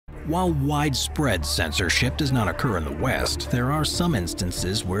While widespread censorship does not occur in the West, there are some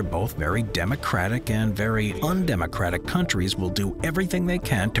instances where both very democratic and very undemocratic countries will do everything they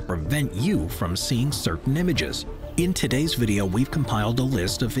can to prevent you from seeing certain images. In today's video, we've compiled a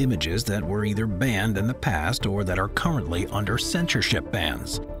list of images that were either banned in the past or that are currently under censorship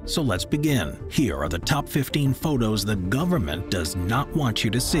bans. So let's begin. Here are the top 15 photos the government does not want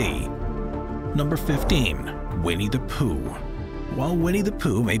you to see. Number 15. Winnie the Pooh. While Winnie the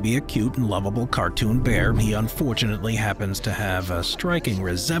Pooh may be a cute and lovable cartoon bear, he unfortunately happens to have a striking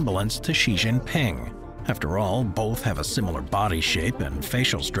resemblance to Xi Jinping. After all, both have a similar body shape and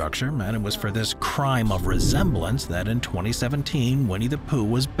facial structure, and it was for this crime of resemblance that in 2017 Winnie the Pooh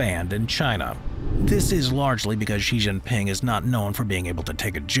was banned in China. This is largely because Xi Jinping is not known for being able to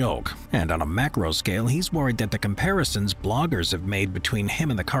take a joke, and on a macro scale, he's worried that the comparisons bloggers have made between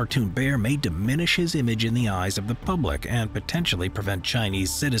him and the cartoon bear may diminish his image in the eyes of the public and potentially prevent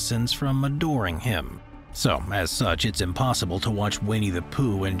Chinese citizens from adoring him. So, as such, it's impossible to watch Winnie the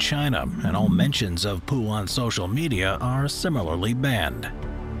Pooh in China, and all mentions of Pooh on social media are similarly banned.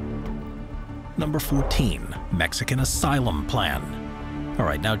 Number 14. Mexican Asylum Plan.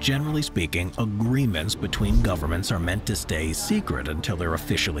 Alright, now generally speaking, agreements between governments are meant to stay secret until they're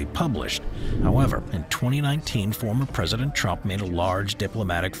officially published. However, in 2019, former President Trump made a large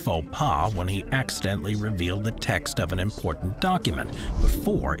diplomatic faux pas when he accidentally revealed the text of an important document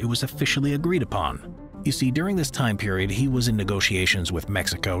before it was officially agreed upon. You see, during this time period, he was in negotiations with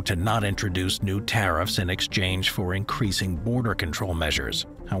Mexico to not introduce new tariffs in exchange for increasing border control measures.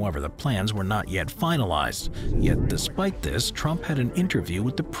 However, the plans were not yet finalized. Yet, despite this, Trump had an interview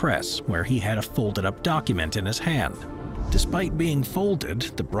with the press where he had a folded-up document in his hand. Despite being folded,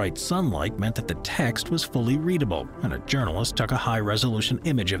 the bright sunlight meant that the text was fully readable, and a journalist took a high-resolution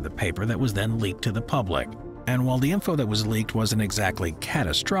image of the paper that was then leaked to the public. And while the info that was leaked wasn't exactly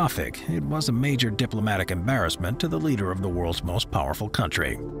catastrophic, it was a major diplomatic embarrassment to the leader of the world's most powerful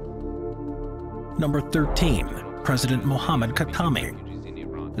country. Number 13. President Mohammad Khatami.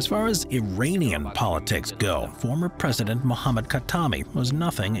 As far as Iranian politics go, former President Mohammad Khatami was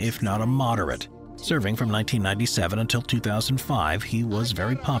nothing if not a moderate. Serving from 1997 until 2005, he was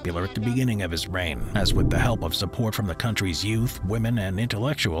very popular at the beginning of his reign, as with the help of support from the country's youth, women, and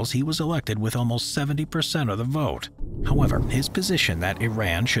intellectuals, he was elected with almost 70% of the vote. However, his position that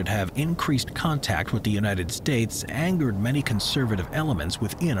Iran should have increased contact with the United States angered many conservative elements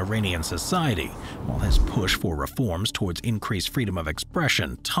within Iranian society, while his push for reforms towards increased freedom of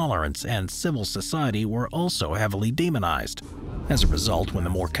expression, tolerance, and civil society were also heavily demonized. As a result, when the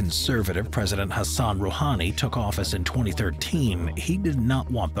more conservative President Hassan Rouhani took office in 2013, he did not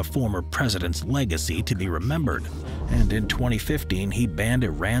want the former president's legacy to be remembered, and in 2015 he banned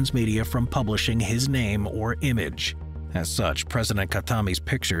Iran's media from publishing his name or image. As such, President Khatami's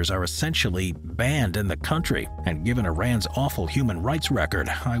pictures are essentially banned in the country, and given Iran's awful human rights record,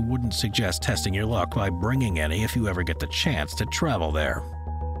 I wouldn't suggest testing your luck by bringing any if you ever get the chance to travel there.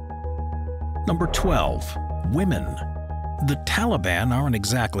 Number 12. Women. The Taliban aren't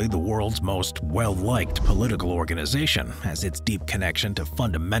exactly the world's most well-liked political organization, as its deep connection to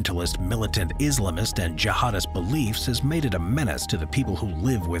fundamentalist, militant Islamist, and jihadist beliefs has made it a menace to the people who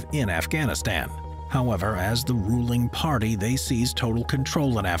live within Afghanistan. However, as the ruling party, they seized total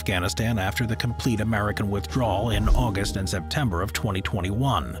control in Afghanistan after the complete American withdrawal in August and September of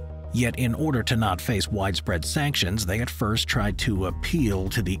 2021. Yet in order to not face widespread sanctions, they at first tried to appeal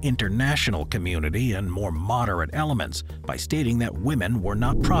to the international community and more moderate elements by stating that women were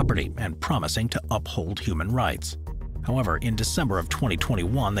not property and promising to uphold human rights. However, in December of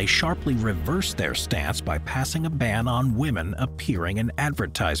 2021, they sharply reversed their stance by passing a ban on women appearing in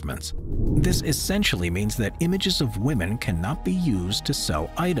advertisements. This essentially means that images of women cannot be used to sell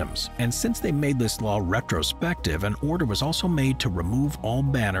items, and since they made this law retrospective, an order was also made to remove all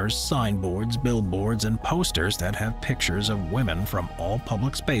banners, signboards, billboards, and posters that have pictures of women from all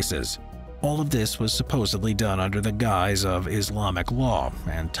public spaces. All of this was supposedly done under the guise of Islamic law,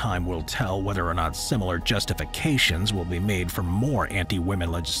 and time will tell whether or not similar justifications will be made for more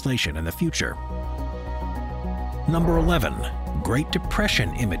anti-women legislation in the future. Number 11. Great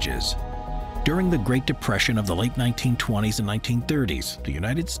Depression images. During the Great Depression of the late 1920s and 1930s, the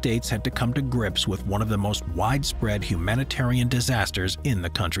United States had to come to grips with one of the most widespread humanitarian disasters in the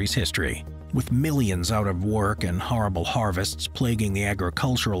country's history. With millions out of work and horrible harvests plaguing the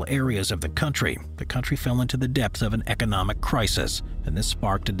agricultural areas of the country fell into the depths of an economic crisis, and this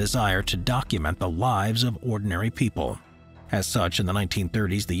sparked a desire to document the lives of ordinary people. As such, in the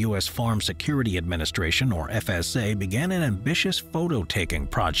 1930s, the U.S. Farm Security Administration, or FSA, began an ambitious photo-taking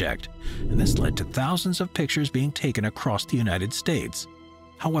project, and this led to thousands of pictures being taken across the United States.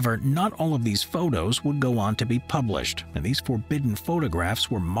 However, not all of these photos would go on to be published, and these forbidden photographs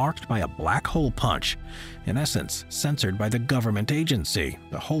were marked by a black hole punch. In essence, censored by the government agency.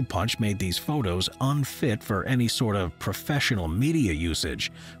 The hole punch made these photos unfit for any sort of professional media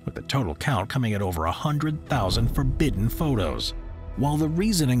usage, with the total count coming at over 100,000 forbidden photos. While the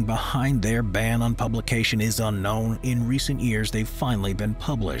reasoning behind their ban on publication is unknown, in recent years they've finally been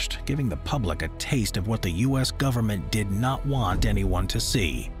published, giving the public a taste of what the US government did not want anyone to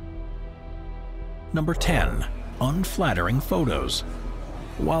see. Number 10. Unflattering photos.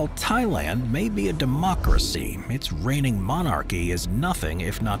 While Thailand may be a democracy, its reigning monarchy is nothing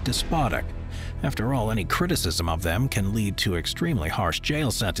if not despotic. After all, any criticism of them can lead to extremely harsh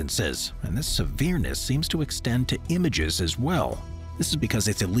jail sentences, and this severeness seems to extend to images as well. This is because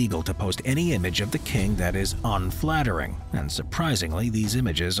it's illegal to post any image of the king that is unflattering, and surprisingly, these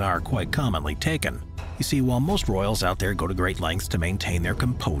images are quite commonly taken. You see, while most royals out there go to great lengths to maintain their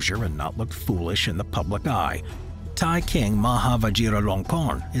composure and not look foolish in the public eye, Thai King Maha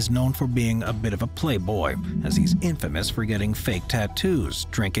Vajiralongkorn is known for being a bit of a playboy, as he's infamous for getting fake tattoos,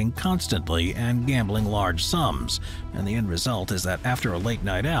 drinking constantly, and gambling large sums. And the end result is that after a late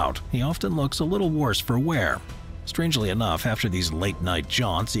night out, he often looks a little worse for wear. Strangely enough, after these late-night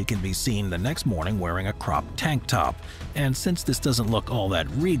jaunts, he can be seen the next morning wearing a cropped tank top. And since this doesn't look all that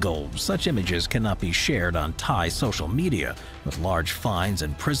regal, such images cannot be shared on Thai social media, with large fines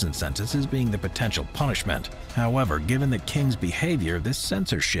and prison sentences being the potential punishment. However, given the king's behavior, this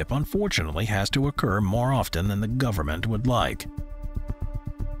censorship unfortunately has to occur more often than the government would like.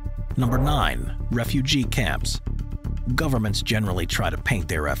 Number 9. Refugee camps. Governments generally try to paint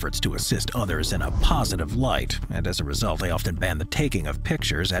their efforts to assist others in a positive light, and as a result they often ban the taking of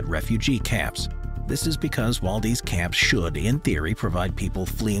pictures at refugee camps. This is because while these camps should, in theory, provide people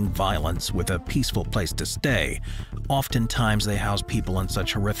fleeing violence with a peaceful place to stay, oftentimes they house people in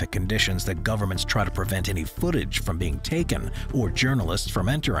such horrific conditions that governments try to prevent any footage from being taken or journalists from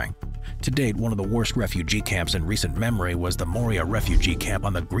entering. To date, one of the worst refugee camps in recent memory was the Moria refugee camp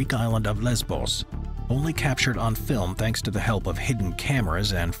on the Greek island of Lesbos. Only captured on film thanks to the help of hidden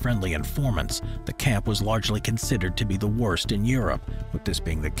cameras and friendly informants, the camp was largely considered to be the worst in Europe, with this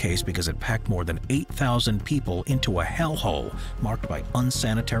being the case because it packed more than 8,000 people into a hellhole marked by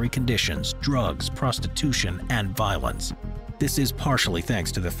unsanitary conditions, drugs, prostitution, and violence. This is partially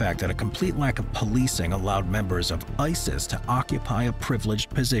thanks to the fact that a complete lack of policing allowed members of ISIS to occupy a privileged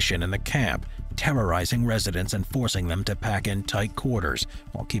position in the camp, terrorizing residents and forcing them to pack in tight quarters,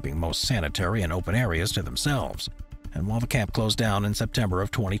 while keeping most sanitary and open areas to themselves. And while the camp closed down in September of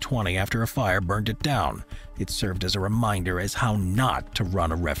 2020 after a fire burned it down, it served as a reminder as how not to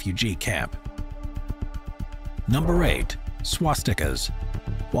run a refugee camp. Number 8. Swastikas.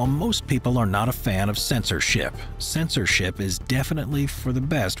 While most people are not a fan of censorship, censorship is definitely for the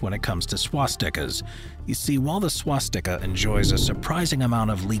best when it comes to swastikas. You see, while the swastika enjoys a surprising amount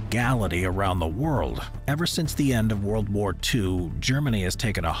of legality around the world, ever since the end of World War II, Germany has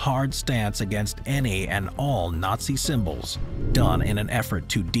taken a hard stance against any and all Nazi symbols. Done in an effort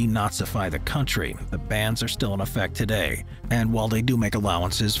to denazify the country, the bans are still in effect today. And while they do make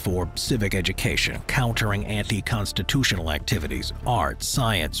allowances for civic education, countering anti-constitutional activities, art,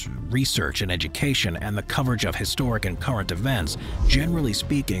 science, research and education, and the coverage of historic and current events, generally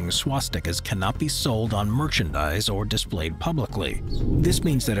speaking, swastikas cannot be sold on merchandise or displayed publicly. This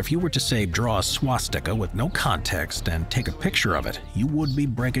means that if you were to say draw a swastika with no context and take a picture of it, you would be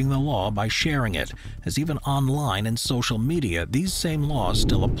breaking the law by sharing it, as even online and social media, these same laws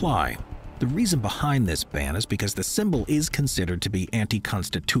still apply. The reason behind this ban is because the symbol is considered to be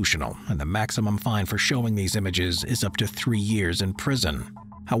anti-constitutional, and the maximum fine for showing these images is up to 3 years in prison.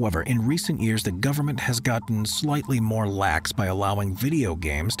 However, in recent years, the government has gotten slightly more lax by allowing video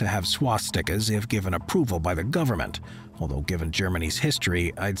games to have swastikas if given approval by the government. Although given Germany's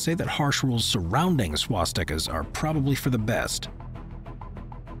history, I'd say that harsh rules surrounding swastikas are probably for the best.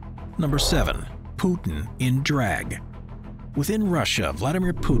 Number 7. Putin in drag. Within Russia,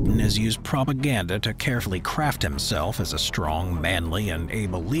 Vladimir Putin has used propaganda to carefully craft himself as a strong, manly, and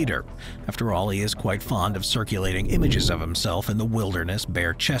able leader. After all, he is quite fond of circulating images of himself in the wilderness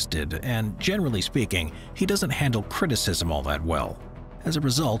bare-chested, and generally speaking, he doesn't handle criticism all that well. As a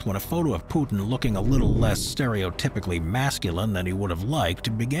result, when a photo of Putin looking a little less stereotypically masculine than he would have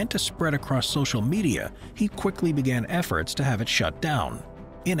liked began to spread across social media, he quickly began efforts to have it shut down.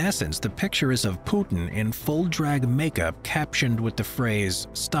 In essence, the picture is of Putin in full drag makeup captioned with the phrase,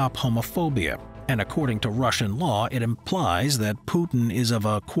 "Stop homophobia," and according to Russian law, it implies that Putin is of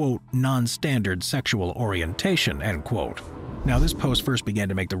a, quote, non-standard sexual orientation, end quote. Now, this post first began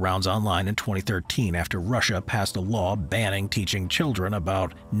to make the rounds online in 2013 after Russia passed a law banning teaching children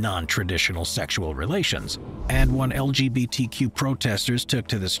about non-traditional sexual relations. And when LGBTQ protesters took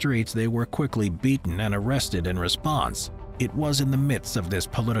to the streets, they were quickly beaten and arrested in response. It was in the midst of this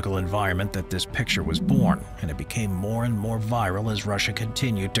political environment that this picture was born, and it became more and more viral as Russia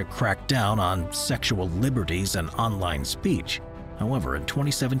continued to crack down on sexual liberties and online speech. However, in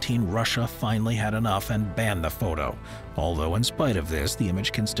 2017, Russia finally had enough and banned the photo. Although in spite of this, the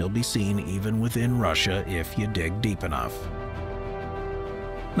image can still be seen even within Russia if you dig deep enough.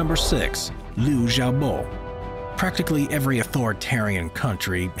 Number 6. Liu Xiaobo. Practically every authoritarian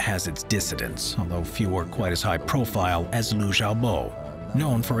country has its dissidents, although few are quite as high profile as Liu Xiaobo.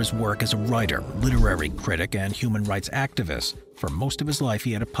 Known for his work as a writer, literary critic, and human rights activist, for most of his life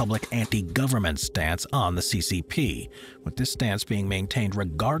he had a public anti-government stance on the CCP, with this stance being maintained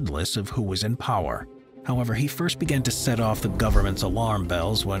regardless of who was in power. However, he first began to set off the government's alarm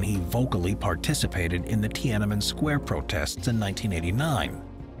bells when he vocally participated in the Tiananmen Square protests in 1989.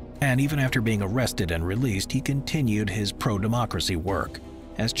 And even after being arrested and released, he continued his pro-democracy work.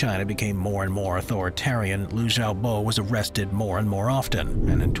 As China became more and more authoritarian, Liu Xiaobo was arrested more and more often,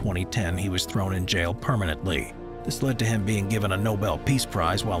 and in 2010 he was thrown in jail permanently. This led to him being given a Nobel Peace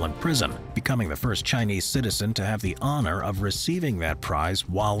Prize while in prison, becoming the first Chinese citizen to have the honor of receiving that prize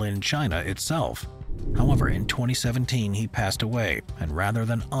while in China itself. However, in 2017 he passed away, and rather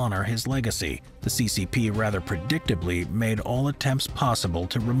than honor his legacy, the CCP rather predictably made all attempts possible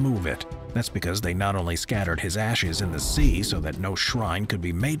to remove it. That's because they not only scattered his ashes in the sea so that no shrine could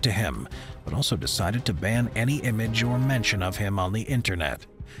be made to him, but also decided to ban any image or mention of him on the internet.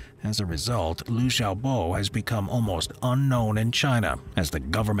 As a result, Liu Xiaobo has become almost unknown in China, as the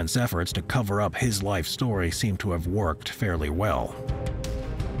government's efforts to cover up his life story seem to have worked fairly well.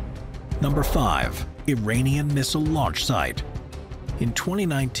 Number 5. Iranian missile launch site. In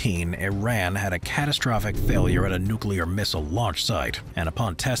 2019, Iran had a catastrophic failure at a nuclear missile launch site, and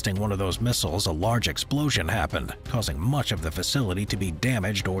upon testing one of those missiles, a large explosion happened, causing much of the facility to be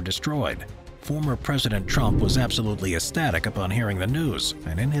damaged or destroyed. Former President Trump was absolutely ecstatic upon hearing the news,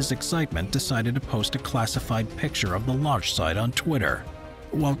 and in his excitement decided to post a classified picture of the launch site on Twitter.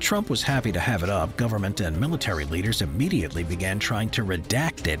 While Trump was happy to have it up, government and military leaders immediately began trying to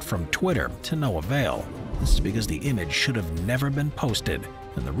redact it from Twitter, to no avail. This is because the image should have never been posted,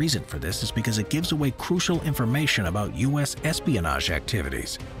 and the reason for this is because it gives away crucial information about U.S. espionage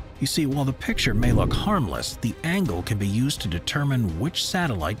activities. You see, while the picture may look harmless, the angle can be used to determine which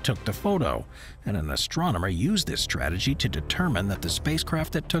satellite took the photo, and an astronomer used this strategy to determine that the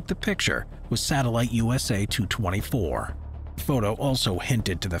spacecraft that took the picture was satellite USA 224. The photo also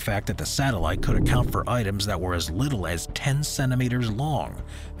hinted to the fact that the satellite could account for items that were as little as 10 centimeters long,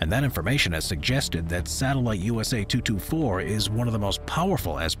 and that information has suggested that satellite USA 224 is one of the most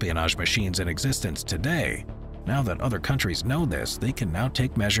powerful espionage machines in existence today. Now that other countries know this, they can now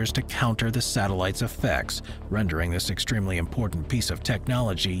take measures to counter the satellite's effects, rendering this extremely important piece of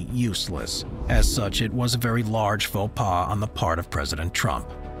technology useless. As such, it was a very large faux pas on the part of President Trump.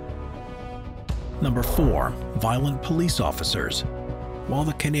 Number 4. Violent police officers. While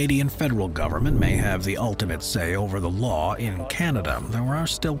the Canadian federal government may have the ultimate say over the law in Canada, there are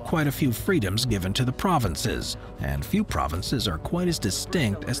still quite a few freedoms given to the provinces, and few provinces are quite as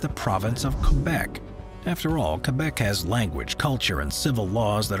distinct as the province of Quebec. After all, Quebec has language, culture, and civil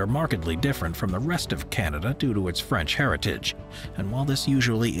laws that are markedly different from the rest of Canada due to its French heritage. And while this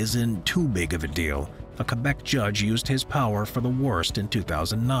usually isn't too big of a deal, a Quebec judge used his power for the worst in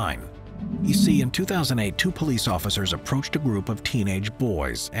 2009. You see, in 2008, 2 police officers approached a group of teenage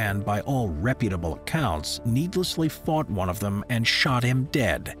boys and, by all reputable accounts, needlessly fought one of them and shot him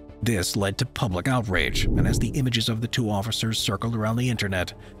dead. This led to public outrage, and as the images of the 2 officers circled around the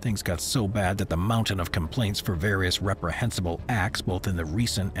internet, things got so bad that the mountain of complaints for various reprehensible acts both in the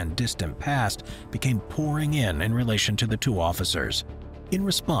recent and distant past became pouring in relation to the 2 officers. In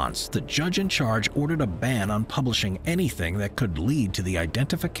response, the judge in charge ordered a ban on publishing anything that could lead to the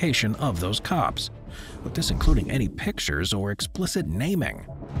identification of those cops, with this including any pictures or explicit naming.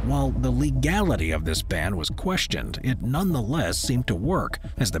 While the legality of this ban was questioned, it nonetheless seemed to work,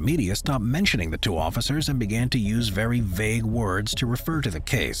 as the media stopped mentioning the 2 officers and began to use very vague words to refer to the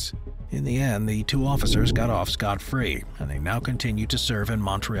case. In the end, the 2 officers got off scot-free, and they now continue to serve in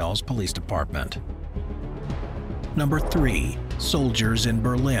Montreal's police department. Number 3. Soldiers in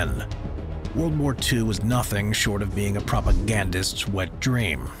Berlin. World War II was nothing short of being a propagandist's wet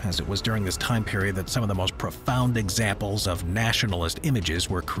dream, as it was during this time period that some of the most profound examples of nationalist images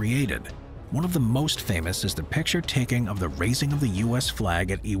were created. One of the most famous is the picture taking of the raising of the US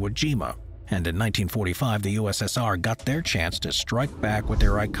flag at Iwo Jima, And in 1945, the USSR got their chance to strike back with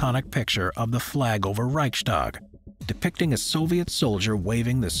their iconic picture of the flag over Reichstag, depicting a Soviet soldier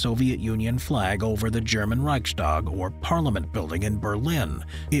waving the Soviet Union flag over the German Reichstag, or Parliament building in Berlin.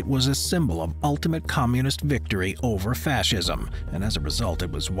 It was a symbol of ultimate communist victory over fascism, and as a result,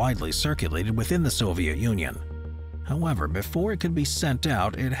 it was widely circulated within the Soviet Union. However, before it could be sent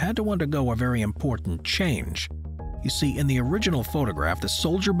out, it had to undergo a very important change. You see, in the original photograph, the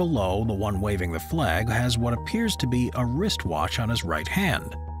soldier below, the one waving the flag, has what appears to be a wristwatch on his right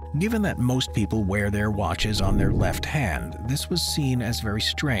hand. Given that most people wear their watches on their left hand, this was seen as very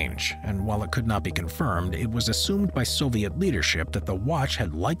strange, and while it could not be confirmed, it was assumed by Soviet leadership that the watch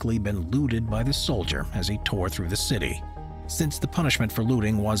had likely been looted by the soldier as he tore through the city. Since the punishment for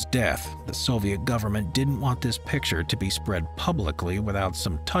looting was death, the Soviet government didn't want this picture to be spread publicly without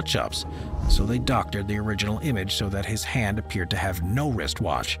some touch-ups, so they doctored the original image so that his hand appeared to have no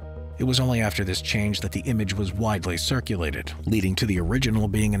wristwatch. It was only after this change that the image was widely circulated, leading to the original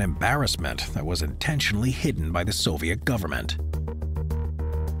being an embarrassment that was intentionally hidden by the Soviet government.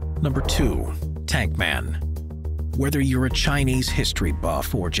 Number 2. Tank Man. Whether you're a Chinese history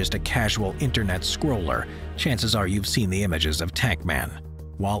buff or just a casual internet scroller, chances are you've seen the images of Tank Man.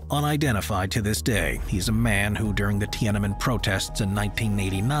 While unidentified to this day, he's a man who during the Tiananmen protests in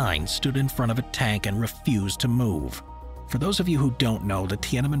 1989 stood in front of a tank and refused to move. For those of you who don't know, the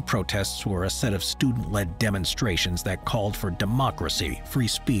Tiananmen protests were a set of student-led demonstrations that called for democracy, free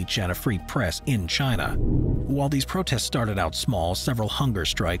speech, and a free press in China. While these protests started out small, several hunger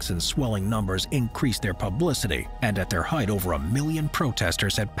strikes in swelling numbers increased their publicity, and at their height, over 1 million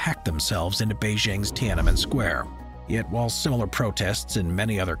protesters had packed themselves into Beijing's Tiananmen Square. Yet while similar protests in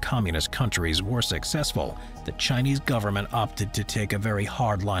many other communist countries were successful, the Chinese government opted to take a very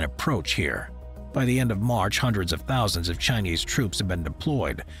hardline approach here. By the end of March, hundreds of thousands of Chinese troops had been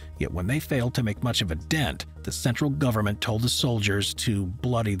deployed, yet when they failed to make much of a dent, the central government told the soldiers to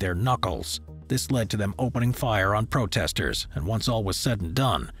bloody their knuckles. This led to them opening fire on protesters, and once all was said and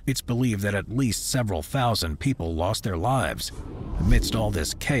done, it's believed that at least several thousand people lost their lives. Amidst all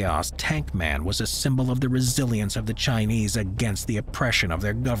this chaos, Tank Man was a symbol of the resilience of the Chinese against the oppression of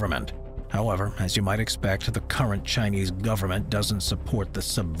their government. However, as you might expect, the current Chinese government doesn't support the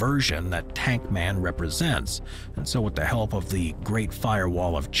subversion that Tank Man represents, and so with the help of the Great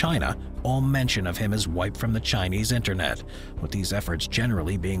Firewall of China, all mention of him is wiped from the Chinese internet, with these efforts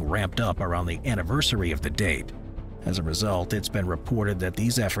generally being ramped up around the anniversary of the date. As a result, it's been reported that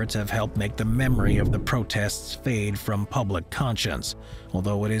these efforts have helped make the memory of the protests fade from public conscience,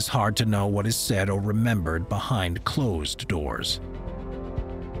 although it is hard to know what is said or remembered behind closed doors.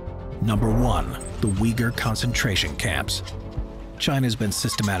 Number 1. The Uyghur concentration camps. China's been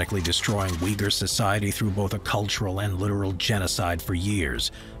systematically destroying Uyghur society through both a cultural and literal genocide for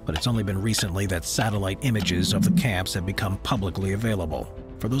years, but it's only been recently that satellite images of the camps have become publicly available.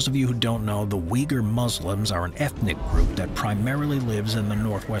 For those of you who don't know, the Uyghur Muslims are an ethnic group that primarily lives in the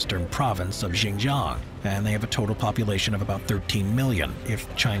northwestern province of Xinjiang, and they have a total population of about 13 million,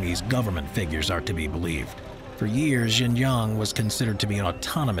 if Chinese government figures are to be believed. For years, Xinjiang was considered to be an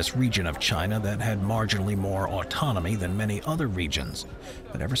autonomous region of China that had marginally more autonomy than many other regions.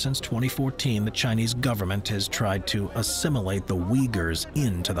 But ever since 2014, the Chinese government has tried to assimilate the Uyghurs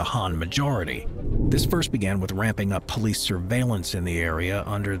into the Han majority. This first began with ramping up police surveillance in the area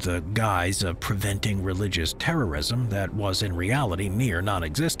under the guise of preventing religious terrorism that was in reality near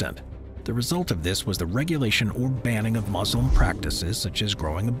non-existent. The result of this was the regulation or banning of Muslim practices such as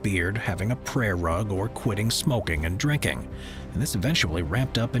growing a beard, having a prayer rug, or quitting smoking and drinking. And this eventually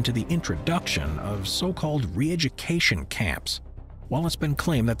ramped up into the introduction of so-called re-education camps. While it's been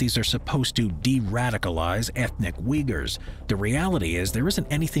claimed that these are supposed to de-radicalize ethnic Uyghurs, the reality is there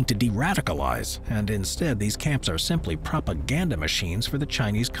isn't anything to de-radicalize, and instead these camps are simply propaganda machines for the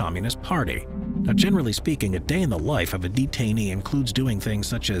Chinese Communist Party. Now, generally speaking, a day in the life of a detainee includes doing things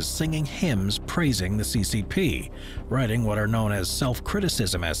such as singing hymns praising the CCP, writing what are known as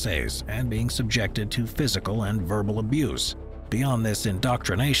self-criticism essays, and being subjected to physical and verbal abuse. Beyond this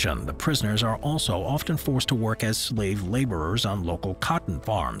indoctrination, the prisoners are also often forced to work as slave laborers on local cotton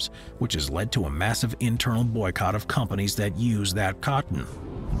farms, which has led to a massive internal boycott of companies that use that cotton.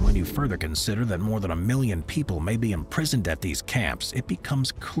 And when you further consider that more than 1 million people may be imprisoned at these camps, it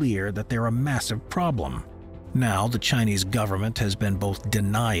becomes clear that they're a massive problem. Now, the Chinese government has been both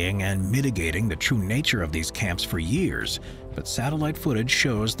denying and mitigating the true nature of these camps for years, but satellite footage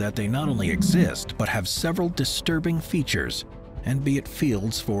shows that they not only exist, but have several disturbing features. And be it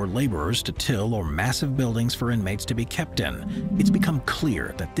fields for laborers to till or massive buildings for inmates to be kept in, it's become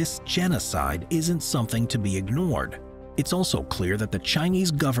clear that this genocide isn't something to be ignored. It's also clear that the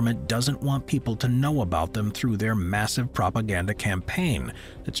Chinese government doesn't want people to know about them through their massive propaganda campaign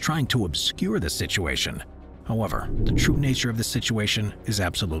that's trying to obscure the situation. However, the true nature of the situation is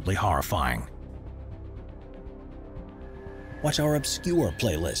absolutely horrifying. Watch our Obscure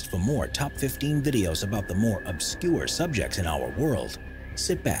playlist for more top 15 videos about the more obscure subjects in our world.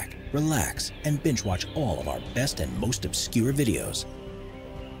 Sit back, relax, and binge watch all of our best and most obscure videos.